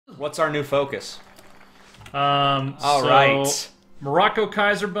What's our new focus? All right. Morocco,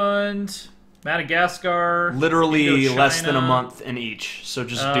 Kaiserbund, Madagascar. Literally Indochina. less than a month in each, so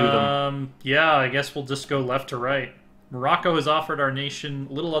just do them. Yeah, I guess we'll just go left to right. Morocco has offered our nation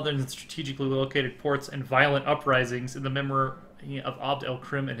little other than strategically located ports and violent uprisings in the memory of Abd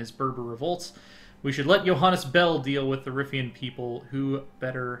el-Krim and his Berber revolts. We should let Johannes Bell deal with the Riffian people, who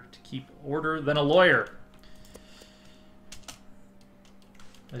better to keep order than a lawyer.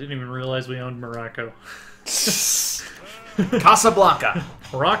 I didn't even realize we owned Morocco. Casablanca.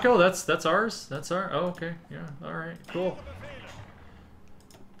 Morocco, that's ours? That's our... Oh, okay. Yeah, alright, cool.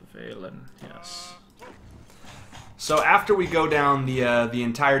 Befehlen, yes. So after we go down the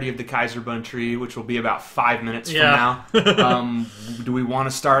entirety of the Kaiserbund tree, which will be about 5 minutes from now, do we want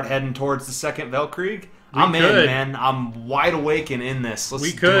to start heading towards the Second Weltkrieg? I'm in, man. I'm wide awake and in this.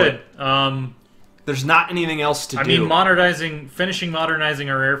 Let's do it. There's not anything else to do. I mean, finishing modernizing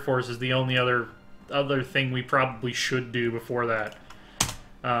our Air Force is the only other thing we probably should do before that.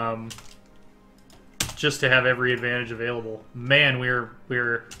 Just to have every advantage available. Man, we're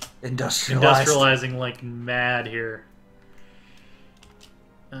industrializing like mad here.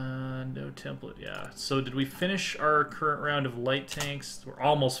 No template, yeah. So did we finish our current round of light tanks? We're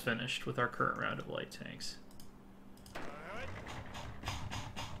almost finished with our current round of light tanks.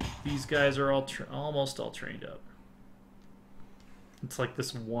 These guys are all almost all trained up. It's like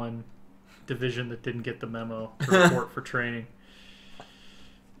this one division that didn't get the memo to report for training.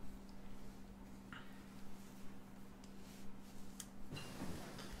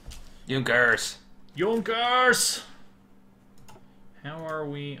 Junkers. Junkers! How are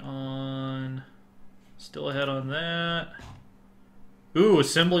we on... Still ahead on that. Ooh,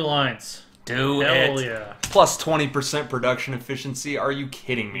 assembly lines. Do Hell it. Yeah. Plus 20% production efficiency. Are you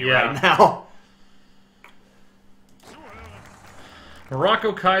kidding me right now?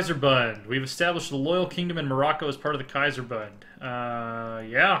 Morocco Kaiserbund. We've established a loyal kingdom in Morocco as part of the Kaiserbund.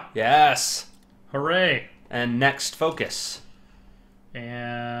 Yeah. Yes. Hooray. And next focus.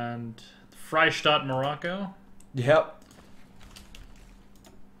 And Freistaat, Morocco. Yep.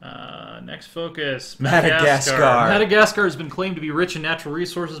 Next focus, Madagascar. Madagascar has been claimed to be rich in natural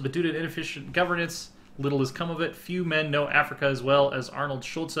resources, but due to inefficient governance, little has come of it. Few men know Africa as well as Arnold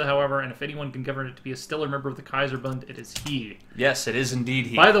Schulze, however, and if anyone can govern it to be a stellar member of the Kaiserbund, it is he. Yes, it is indeed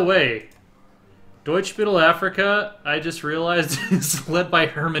he. By the way, Deutsche Mittelafrika, I just realized, is led by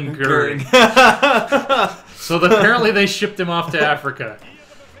Hermann Goering. So apparently they shipped him off to Africa.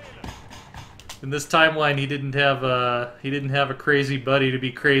 In this timeline, he didn't have a crazy buddy to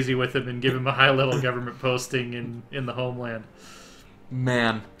be crazy with him and give him a high-level government posting in the homeland.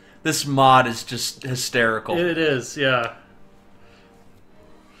 Man, this mod is just hysterical. It is, yeah.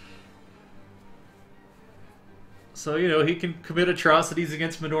 So, you know, he can commit atrocities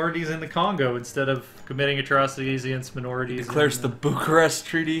against minorities in the Congo instead of committing atrocities against minorities. He declares the Bucharest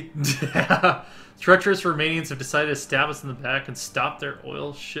Treaty. Yeah. Treacherous Romanians have decided to stab us in the back and stop their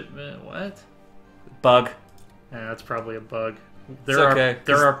oil shipment. What? Bug. Yeah, that's probably a bug. They're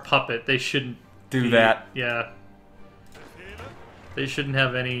our puppet. They shouldn't do that. Yeah. They shouldn't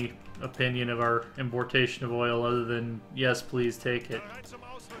have any opinion of our importation of oil other than, yes, please take it.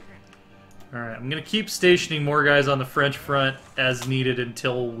 Alright, I'm going to keep stationing more guys on the French front as needed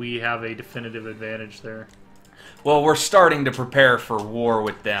until we have a definitive advantage there. Well, we're starting to prepare for war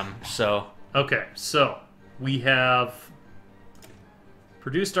with them, so... Okay, so we have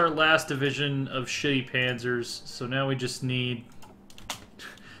produced our last division of shitty panzers, so now we just need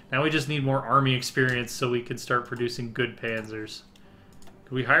more army experience so we can start producing good panzers.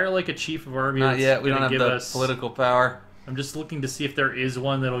 Could we hire like a chief of army? Not yet, we don't have the political power. I'm just looking to see if there is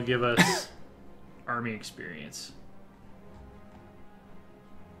one that'll give us army experience.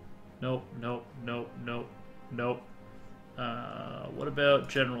 Nope, nope, nope, nope, nope. What about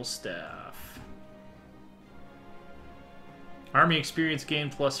general staff? Army experience gain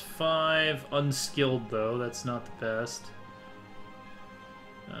 +5. Unskilled, though. That's not the best.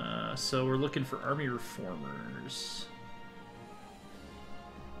 So we're looking for army reformers.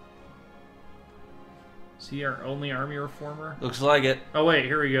 Is he our only army reformer? Looks like it. Oh, wait.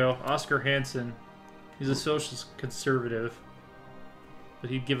 Here we go. Oscar Hansen. He's a socialist conservative. But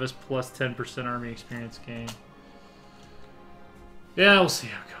he'd give us +10% army experience gain. Yeah, we'll see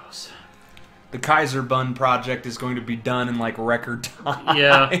how it goes. The Kaiserbund project is going to be done in like record time.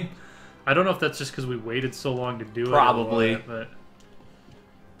 Yeah. I don't know if that's just because we waited so long to do it. Probably. But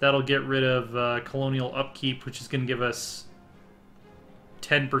that'll get rid of colonial upkeep, which is going to give us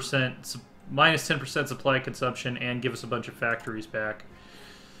 10%, minus 10% supply consumption, and give us a bunch of factories back.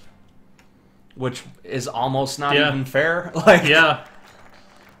 Which is almost not even fair. Like, yeah.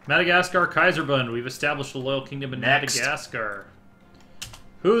 Madagascar Kaiserbund. We've established a loyal kingdom in Madagascar.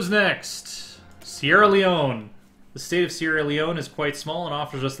 Who's next? Sierra Leone. The state of Sierra Leone is quite small and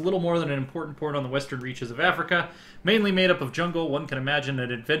offers us little more than an important port on the western reaches of Africa. Mainly made up of jungle, one can imagine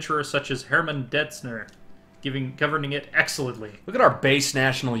an adventurer such as Herman Detzner governing it excellently. Look at our base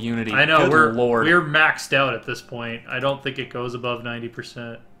national unity. I know, Good Lord. we're maxed out at this point. I don't think it goes above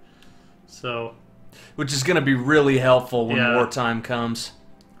 90%. So, which is going to be really helpful when wartime comes.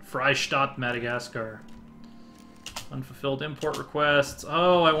 Freistaat, Madagascar. Unfulfilled import requests.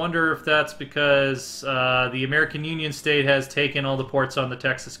 Oh, I wonder if that's because the American Union state has taken all the ports on the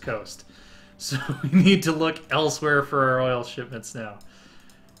Texas coast. So we need to look elsewhere for our oil shipments now.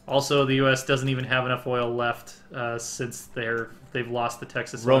 Also, the U.S. doesn't even have enough oil left since they've lost the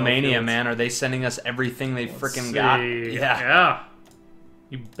Texas Romania, oil fields. man, are they sending us everything they freaking got? Yeah.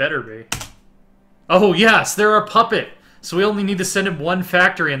 You better be. Oh, yes, they're a puppet. So we only need to send them one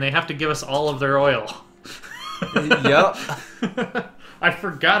factory, and they have to give us all of their oil. Yep. I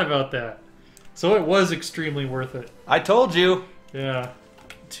forgot about that. So it was extremely worth it. I told you. Yeah,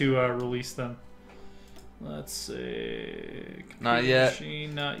 to release them. Let's see. Not yet.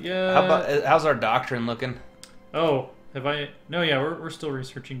 Machine, not yet. How's our doctrine looking? Oh, have I? No, yeah, we're still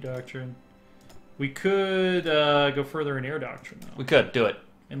researching doctrine. We could go further in air doctrine, though. We could do it.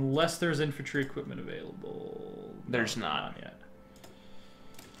 Unless there's infantry equipment available. There's not yet.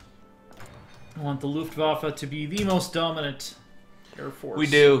 I want the Luftwaffe to be the most dominant air force. We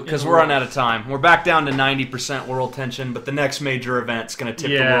do, because we're running out of time. We're back down to 90% world tension, but the next major event's going to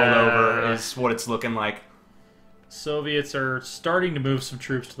tip the world over, is what it's looking like. Soviets are starting to move some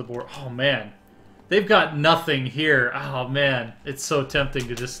troops to the border. Oh, man. They've got nothing here. Oh, man. It's so tempting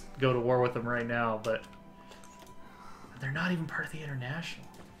to just go to war with them right now, but they're not even part of the international.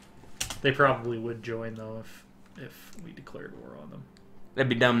 They probably would join, though, if we declared war on them. They'd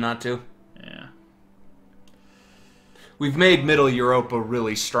be dumb not to. Yeah. We've made Middle Europa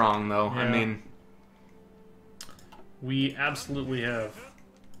really strong, though. Yeah. I mean... We absolutely have.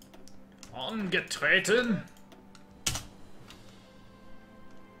 Angetreten!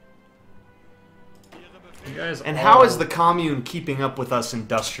 You guys and how is the commune keeping up with us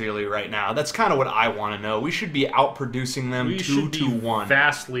industrially right now? That's kind of what I want to know. We should be outproducing them 2-1.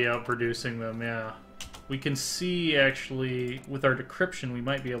 Vastly outproducing them, yeah. We can see, actually, with our decryption, we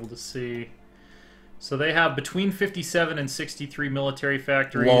might be able to see. So they have between 57 and 63 military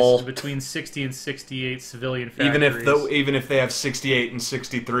factories, and between 60 and 68 civilian factories. Even if they have 68 and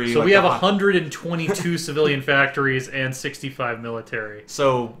 63. So like we have 122 civilian factories and 65 military.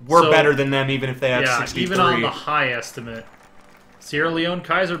 So we're better than them, even if they have 63. Even on the high estimate. Sierra Leone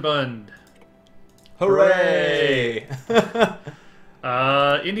Kaiserbund. Hooray!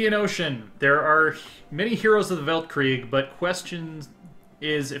 Indian Ocean. There are many heroes of the Weltkrieg, but questions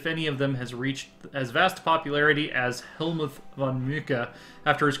is if any of them has reached as vast popularity as Helmuth von Mucke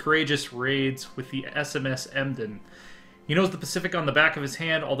after his courageous raids with the SMS Emden. He knows the Pacific on the back of his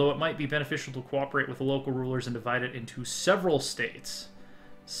hand, although it might be beneficial to cooperate with the local rulers and divide it into several states.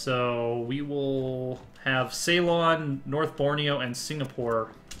 So we will have Ceylon, North Borneo, and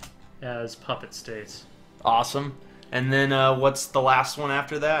Singapore as puppet states. Awesome. And then what's the last one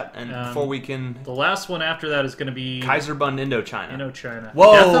after that? And before we can... The last one after that is going to be... Kaiserbund, Indochina. Indochina.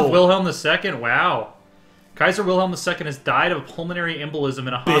 Whoa! Death of Wilhelm II? Wow. Kaiser Wilhelm II has died of a pulmonary embolism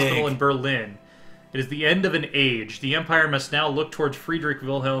in a hospital in Berlin. It is the end of an age. The Empire must now look towards Friedrich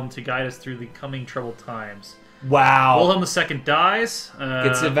Wilhelm to guide us through the coming troubled times. Wow. Wilhelm II dies.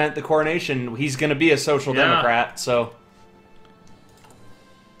 Gets to event the coronation. He's going to be a social democrat, so...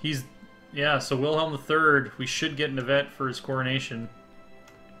 Yeah, so Wilhelm III, we should get an event for his coronation.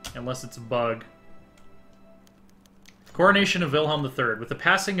 Unless it's a bug. Coronation of Wilhelm III. With the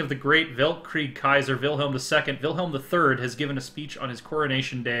passing of the great Weltkrieg Kaiser Wilhelm II, Wilhelm III has given a speech on his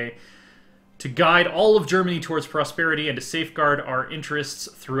coronation day to guide all of Germany towards prosperity and to safeguard our interests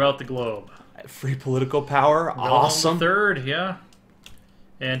throughout the globe. Free political power? Awesome. Wilhelm III, yeah.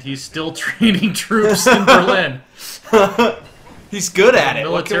 And he's still training troops in Berlin. He's good at it.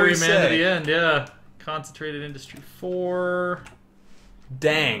 Military man to the end, yeah. Concentrated Industry 4.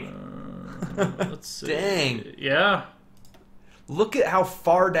 Dang. Let's see. Dang. Yeah. Look at how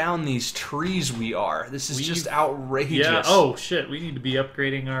far down these trees we are. This is just outrageous. Yeah. Oh, shit. We need to be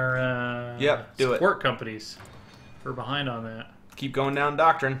upgrading our support companies. We're behind on that. Keep going down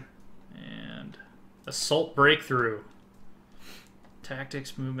doctrine. And assault breakthrough.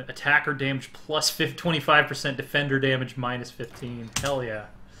 Tactics, movement, attacker damage plus 25%, defender damage minus 15. Hell yeah.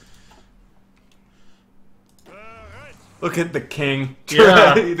 Look at the king.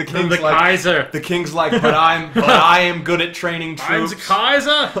 Yeah, the king's the Kaiser. The king's like, but I am good at training troops. I'm the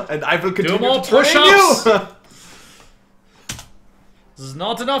Kaiser, and I will continue more to train you. This is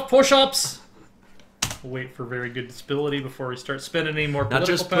not enough push-ups. We'll wait for very good stability before we start spending any more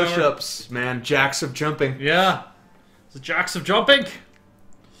political power. Not just push-ups, man. Jacks of jumping. Yeah, the jacks of jumping.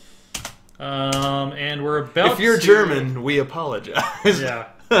 And we're about. If you're German, we apologize. Yeah.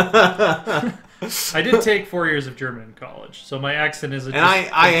 I did take 4 years of German in college, so my accent is a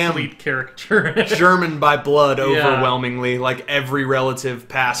complete caricature. German by blood, overwhelmingly. Like every relative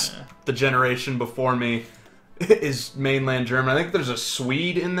past the generation before me is mainland German. I think there's a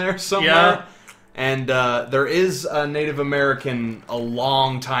Swede in there somewhere. Yeah. And there is a Native American a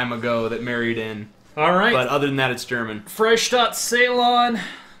long time ago that married in. All right. But other than that, it's German. Freistadt Ceylon.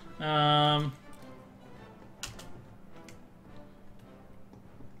 I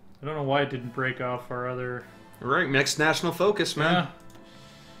don't know why it didn't break off our other... Right, next national focus, man.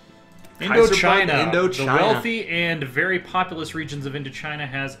 Yeah. Indochina. The wealthy and very populous regions of Indochina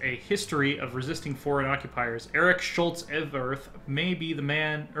has a history of resisting foreign occupiers. Erich Schultz-Everth may be the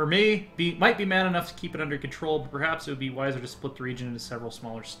man, or might be man enough to keep it under control, but perhaps it would be wiser to split the region into several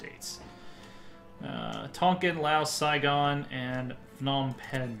smaller states. Tonkin, Laos, Saigon, and Phnom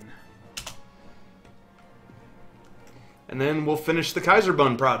Penh. And then we'll finish the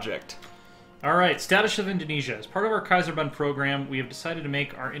Kaiserbund project. Alright, status of Indonesia. As part of our Kaiserbund program, we have decided to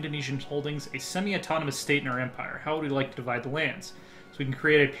make our Indonesian holdings a semi-autonomous state in our empire. How would we like to divide the lands? So we can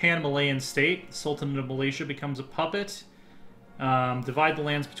create a pan-Malayan state. The Sultan of Malaysia becomes a puppet. Divide the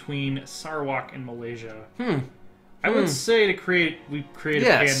lands between Sarawak and Malaysia. I would say we create a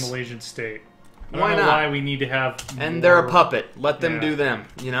pan-Malaysian state. I don't know why we need to have And they're a puppet. Let them do them,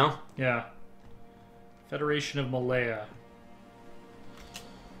 you know? Yeah. Federation of Malaya.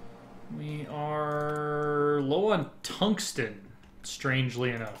 We are low on tungsten,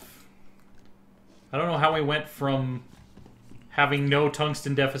 strangely enough. I don't know how we went from having no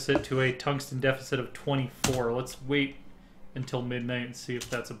tungsten deficit to a tungsten deficit of 24. Let's wait until midnight and see if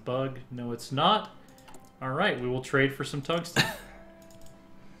that's a bug. No, it's not. Alright, we will trade for some tungsten.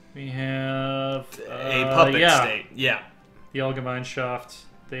 We have... a puppet state, yeah. The Allgemeinschaft.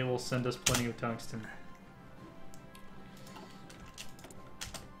 They will send us plenty of tungsten.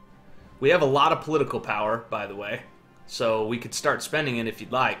 We have a lot of political power, by the way, so we could start spending it if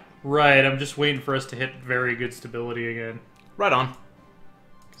you'd like. Right, I'm just waiting for us to hit very good stability again. Right on.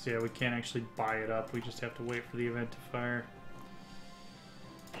 Because, yeah, we can't actually buy it up. We just have to wait for the event to fire.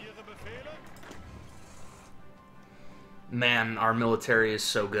 Man, our military is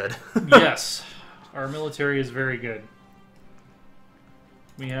so good. Yes, our military is very good.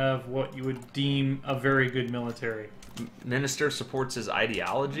 We have what you would deem a very good military. Minister supports his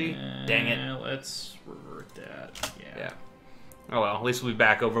ideology? Dang it. Let's revert that. Yeah. Oh well, at least we'll be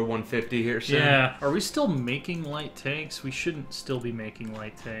back over 150 here soon. Yeah. Are we still making light tanks? We shouldn't still be making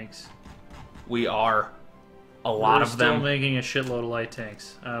light tanks. We are. A lot of them. We're still making a shitload of light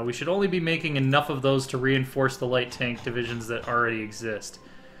tanks. We should only be making enough of those to reinforce the light tank divisions that already exist.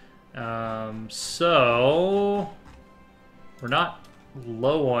 So... We're not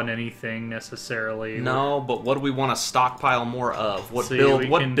low on anything necessarily. No, but what do we want to stockpile more of? What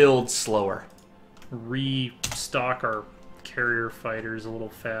builds slower? Restock our carrier fighters a little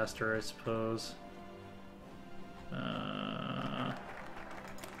faster, I suppose.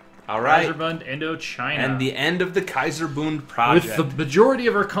 All right. Kaiserbund, Indochina. And the end of the Kaiserbund project. With the majority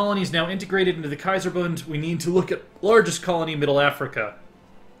of our colonies now integrated into the Kaiserbund, we need to look at largest colony, Middle Africa.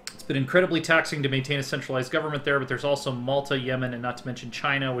 It's been incredibly taxing to maintain a centralized government there, but there's also Malta, Yemen, and not to mention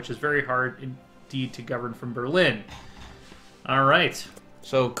China, which is very hard indeed to govern from Berlin. All right.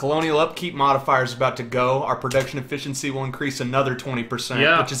 So colonial upkeep modifier is about to go. Our production efficiency will increase another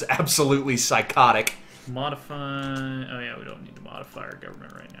 20%, which is absolutely psychotic. Modify... Oh yeah, we don't need to modify our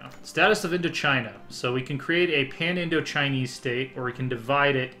government right now. Status of Indochina. So we can create a pan-Indo-Chinese state, or we can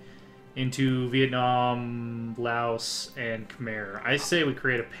divide it into Vietnam, Laos, and Khmer. I say we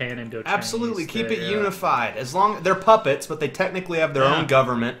create a pan-Indo-Chinese Absolutely, keep state, it unified. As long they're puppets, but they technically have their own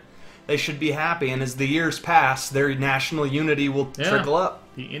government. They should be happy, and as the years pass, their national unity will trickle up.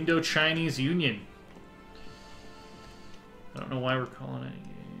 The Indo-Chinese Union. I don't know why we're calling it...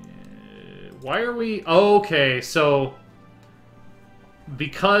 Why are we... Oh, okay, so...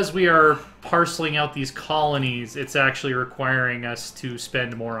 Because we are parceling out these colonies, it's actually requiring us to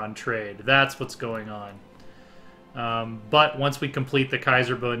spend more on trade. That's what's going on. But once we complete the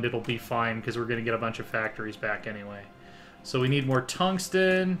Kaiserbund, it'll be fine, because we're going to get a bunch of factories back anyway. So we need more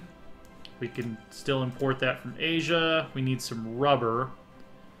tungsten. We can still import that from Asia. We need some rubber.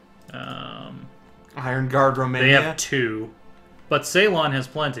 Iron Guard Romania. They have 2. But Ceylon has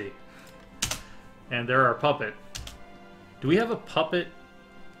plenty. And they're our puppet. Do we have a puppet?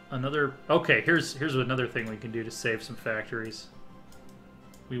 Another... Okay, here's another thing we can do to save some factories.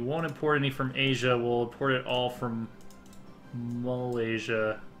 We won't import any from Asia. We'll import it all from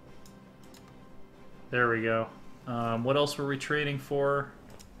Malaysia. There we go. What else were we trading for?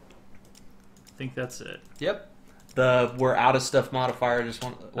 I think that's it. Yep. We're out of stuff modifier just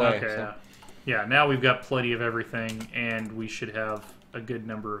one way. Okay, so. yeah, now we've got plenty of everything, and we should have a good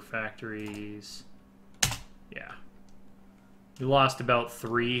number of factories. Yeah. We lost about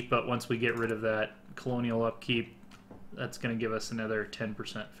 3, but once we get rid of that colonial upkeep, that's going to give us another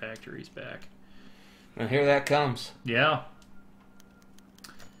 10% factories back. And here that comes. Yeah.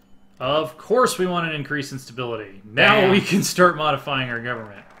 Of course we want an increase in stability. Now we can start modifying our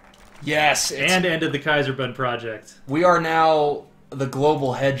government. Yes. And ended the Kaiserbund project. We are now the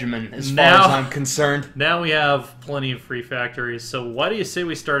global hegemon, as far as I'm concerned. Now we have plenty of free factories, so why do you say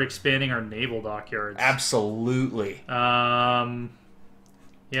we start expanding our naval dockyards? Absolutely. Yeah,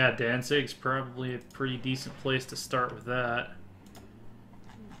 Danzig's probably a pretty decent place to start with that.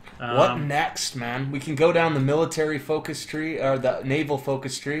 What next, man? We can go down the military focus tree, or the naval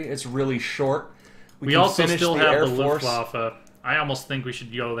focus tree. It's really short. We also still have the Luftwaffe. I almost think we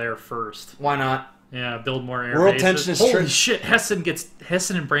should go there first. Why not? Yeah, build more air World bases. tension is Holy shit,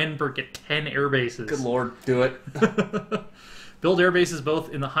 Hessen and Brandenburg get 10 air bases. Good lord, do it. Build air bases both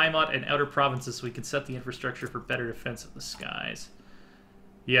in the Heimat and outer provinces so we can set the infrastructure for better defense of the skies.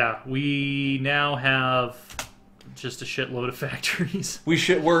 Yeah, we now have just a shitload of factories.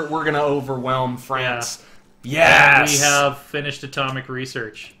 We're going to overwhelm France. Yeah. Yes! We have finished atomic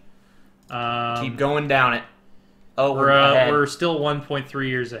research. Keep going down it. Oh, we're still 1.3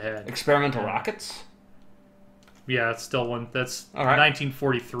 years ahead. Experimental rockets? Yeah, it's still one. That's all right.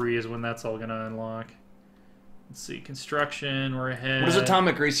 1943 is when that's all going to unlock. Let's see, construction. We're ahead. What does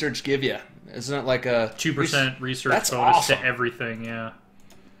atomic research give you? Isn't it like a 2% research that's bonus awesome. to everything? Yeah.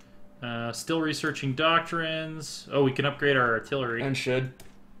 Still researching doctrines. Oh, we can upgrade our artillery. And should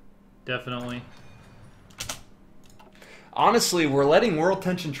definitely. Honestly, we're letting world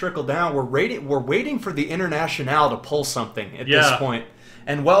tension trickle down. We're waiting for the Internationale to pull something at this point.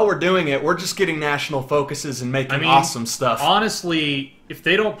 And while we're doing it, we're just getting national focuses and making awesome stuff. Honestly, if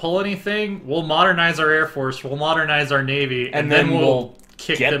they don't pull anything, we'll modernize our Air Force, we'll modernize our Navy, and then we'll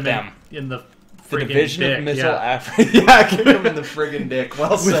kick them in the Division dick. of Missile Africa. Yeah, kick them in the friggin' dick.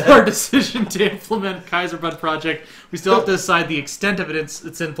 Well said. With our decision to implement Kaiserbund project, we still have to decide the extent of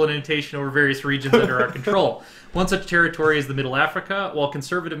its implementation over various regions under our control. One such territory is the Middle Africa. While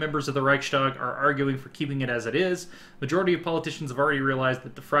conservative members of the Reichstag are arguing for keeping it as it is, majority of politicians have already realized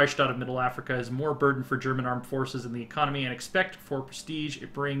that the Freistaat of Middle Africa is more burden for German armed forces and the economy, and expect for prestige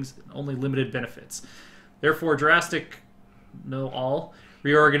it brings only limited benefits. Therefore,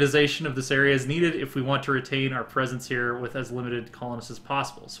 reorganization of this area is needed if we want to retain our presence here with as limited colonists as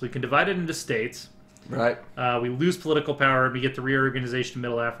possible. So we can divide it into states. Right. We lose political power and we get the reorganization of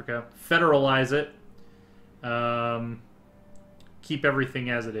Middle Africa. Federalize it. Keep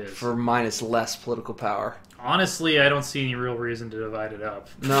everything as it is. For minus less political power. Honestly, I don't see any real reason to divide it up.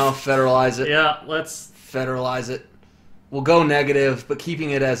 No, federalize it. Yeah, let's... Federalize it. We'll go negative, but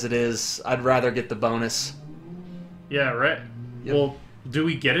keeping it as it is, I'd rather get the bonus. Yeah, right. Yep. Well, do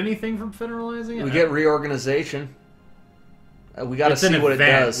we get anything from federalizing it? We get reorganization. We got to see what it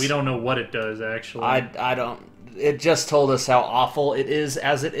does. We don't know what it does, actually. I don't... It just told us how awful it is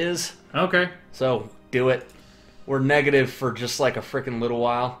as it is. Okay. So, do it. We're negative for just like a freaking little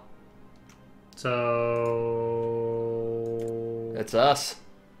while. So... It's us.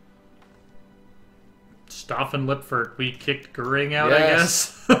 Staffen-Lippert. We kicked Goering out,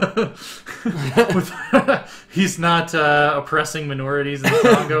 yes. I guess. He's not oppressing minorities in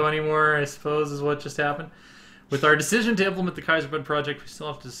Congo anymore, I suppose, is what just happened. With our decision to implement the Kaiserbund project, we still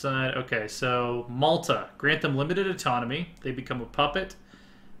have to decide... Okay, so Malta. Grant them limited autonomy. They become a puppet.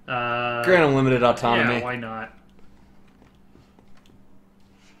 Grant them limited autonomy. Yeah, why not?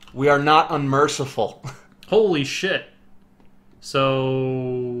 We are not unmerciful. Holy shit.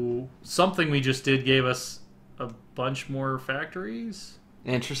 So, something we just did gave us a bunch more factories?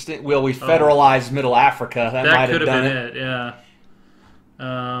 Interesting. Well, we federalized Middle Africa. That might have done it, yeah.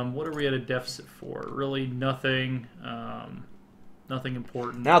 What are we at a deficit for? Really nothing. Nothing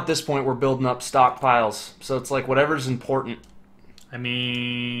important. Now at this point, we're building up stockpiles. So it's like whatever's important. I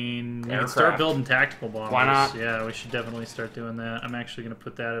mean, we can start building tactical bombers. Why not? Yeah, we should definitely start doing that. I'm actually going to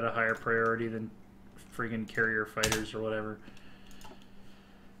put that at a higher priority than friggin' carrier fighters or whatever.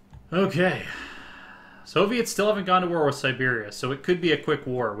 Okay. Soviets still haven't gone to war with Siberia, so it could be a quick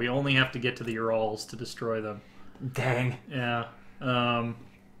war. We only have to get to the Urals to destroy them. Dang. Yeah.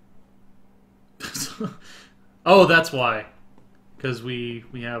 Oh, that's why. Because we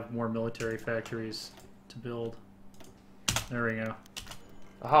have more military factories to build. There we go.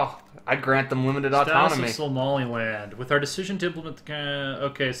 Oh, I grant them limited autonomy. Status of Somaliland. With our decision to implement the...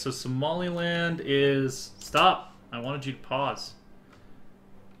 okay, so Somaliland is... Stop. I wanted you to pause.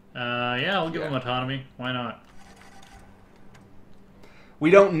 Yeah, I'll give them autonomy. Why not? We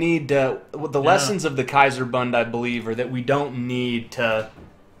don't need to... The lessons of the Kaiserbund, I believe, are that we don't need to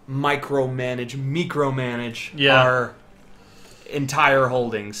micromanage our entire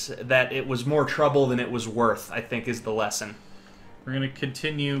holdings. That it was more trouble than it was worth, I think, is the lesson. We're going to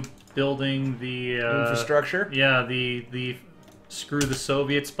continue building the... infrastructure? Yeah, the screw the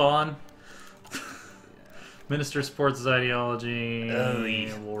Soviet spawn. Minister supports his ideology.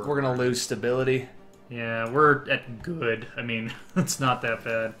 We're going to lose stability. Yeah, we're at good. I mean, it's not that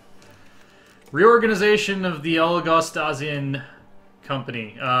bad. Reorganization of the Oligostasian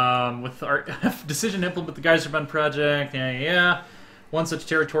company. With our decision to implement the Kaiserbund project. Yeah. One such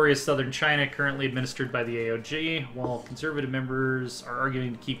territory is southern China, currently administered by the AOG, while conservative members are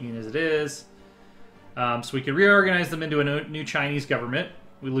arguing to keeping it as it is. So we could reorganize them into a new Chinese government.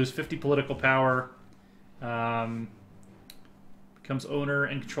 We lose 50 political power. Becomes owner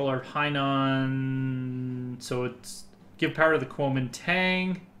and controller of Hainan. So it's give power to the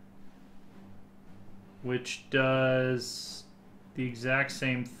Kuomintang, which does the exact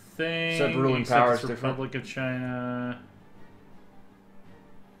same thing. Except ruling power is different. Republic of China.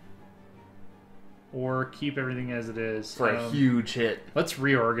 Or keep everything as it is. For a huge hit. Let's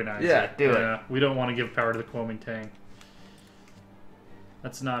reorganize it. Do it. We don't want to give power to the Kuomintang.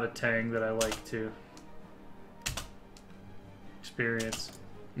 That's not a tang that I like to experience.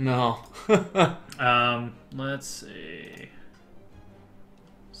 No. Let's see.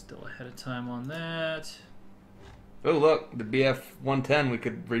 Still ahead of time on that. Oh, look. The BF-110 we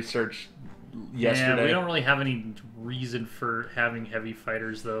could research yesterday. Yeah, we don't really have any reason for having heavy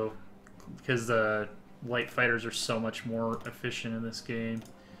fighters, though. Because the light fighters are so much more efficient in this game.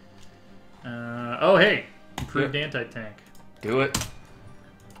 Oh, hey! Improved anti-tank. Do it.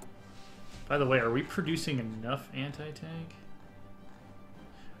 By the way, are we producing enough anti-tank?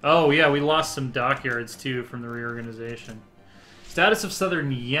 Oh, yeah, we lost some dockyards, too, from the reorganization. Status of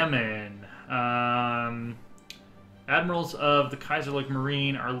southern Yemen. Admirals of the Kaiserreich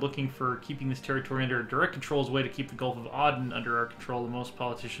Marine are looking for keeping this territory under direct control as a way to keep the Gulf of Aden under our control. Most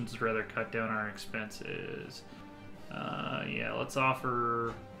politicians would rather cut down our expenses. Yeah, let's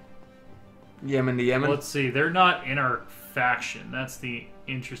offer... Yemen to Yemen? Let's see, they're not in our faction. That's the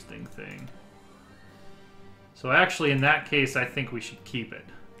interesting thing. So actually, in that case, I think we should keep it.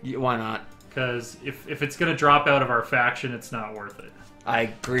 Yeah, why not? Because if it's going to drop out of our faction, it's not worth it. I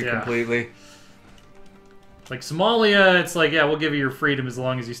agree completely. Like Somalia, it's like, yeah, we'll give you your freedom as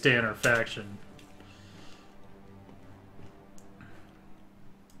long as you stay in our faction.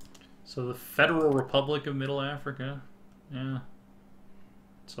 So the Federal Republic of Middle Africa. Yeah.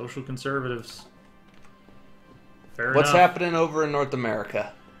 Social conservatives. Fair What's enough. happening over in North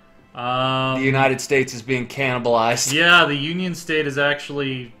America? The United States is being cannibalized. Yeah, the Union State is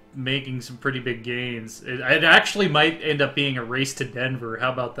actually making some pretty big gains. It actually might end up being a race to Denver.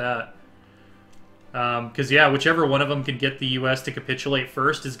 How about that? Because, yeah, whichever one of them can get the U.S. to capitulate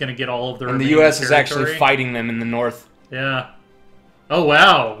first is going to get all of their And the U.S. is actually fighting them in the north. Yeah. Oh,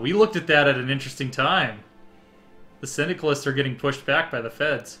 wow. We looked at that at an interesting time. The syndicalists are getting pushed back by the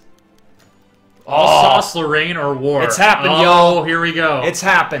feds. Alsace-Lorraine or war. It's happened, y'all. Oh, here we go. It's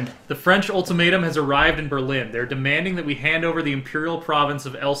happened. The French ultimatum has arrived in Berlin. They're demanding that we hand over the imperial province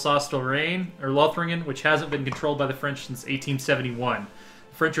of Alsace-Lorraine, or Lothringen, which hasn't been controlled by the French since 1871.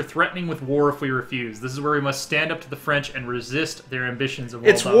 The French are threatening with war if we refuse. This is where we must stand up to the French and resist their ambitions of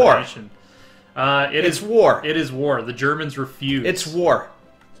world domination. It's war. It is war. The Germans refuse. It's war.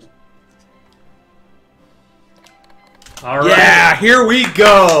 All right. Yeah, here we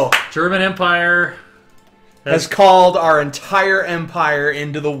go. German Empire has called our entire empire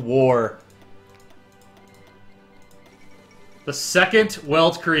into the war. The Second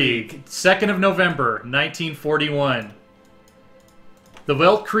Weltkrieg, 2nd of November, 1941. The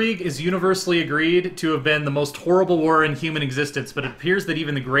Weltkrieg is universally agreed to have been the most horrible war in human existence, but it appears that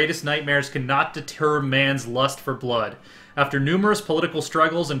even the greatest nightmares cannot deter man's lust for blood. After numerous political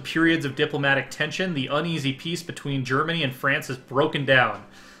struggles and periods of diplomatic tension, the uneasy peace between Germany and France has broken down.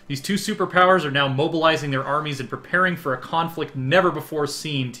 These two superpowers are now mobilizing their armies and preparing for a conflict never before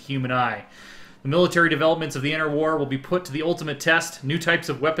seen to human eye. The military developments of the interwar will be put to the ultimate test. New types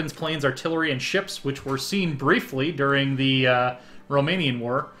of weapons, planes, artillery, and ships, which were seen briefly during the Romanian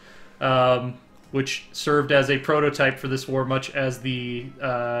War, which served as a prototype for this war, much as the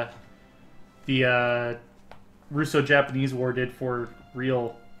Russo-Japanese War did for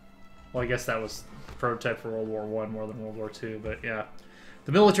real. Well, I guess that was the prototype for World War I more than World War II, but yeah.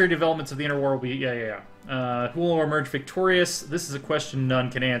 The military developments of the interwar will be... who will emerge victorious? This is a question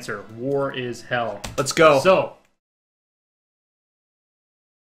none can answer. War is hell. Let's go. So,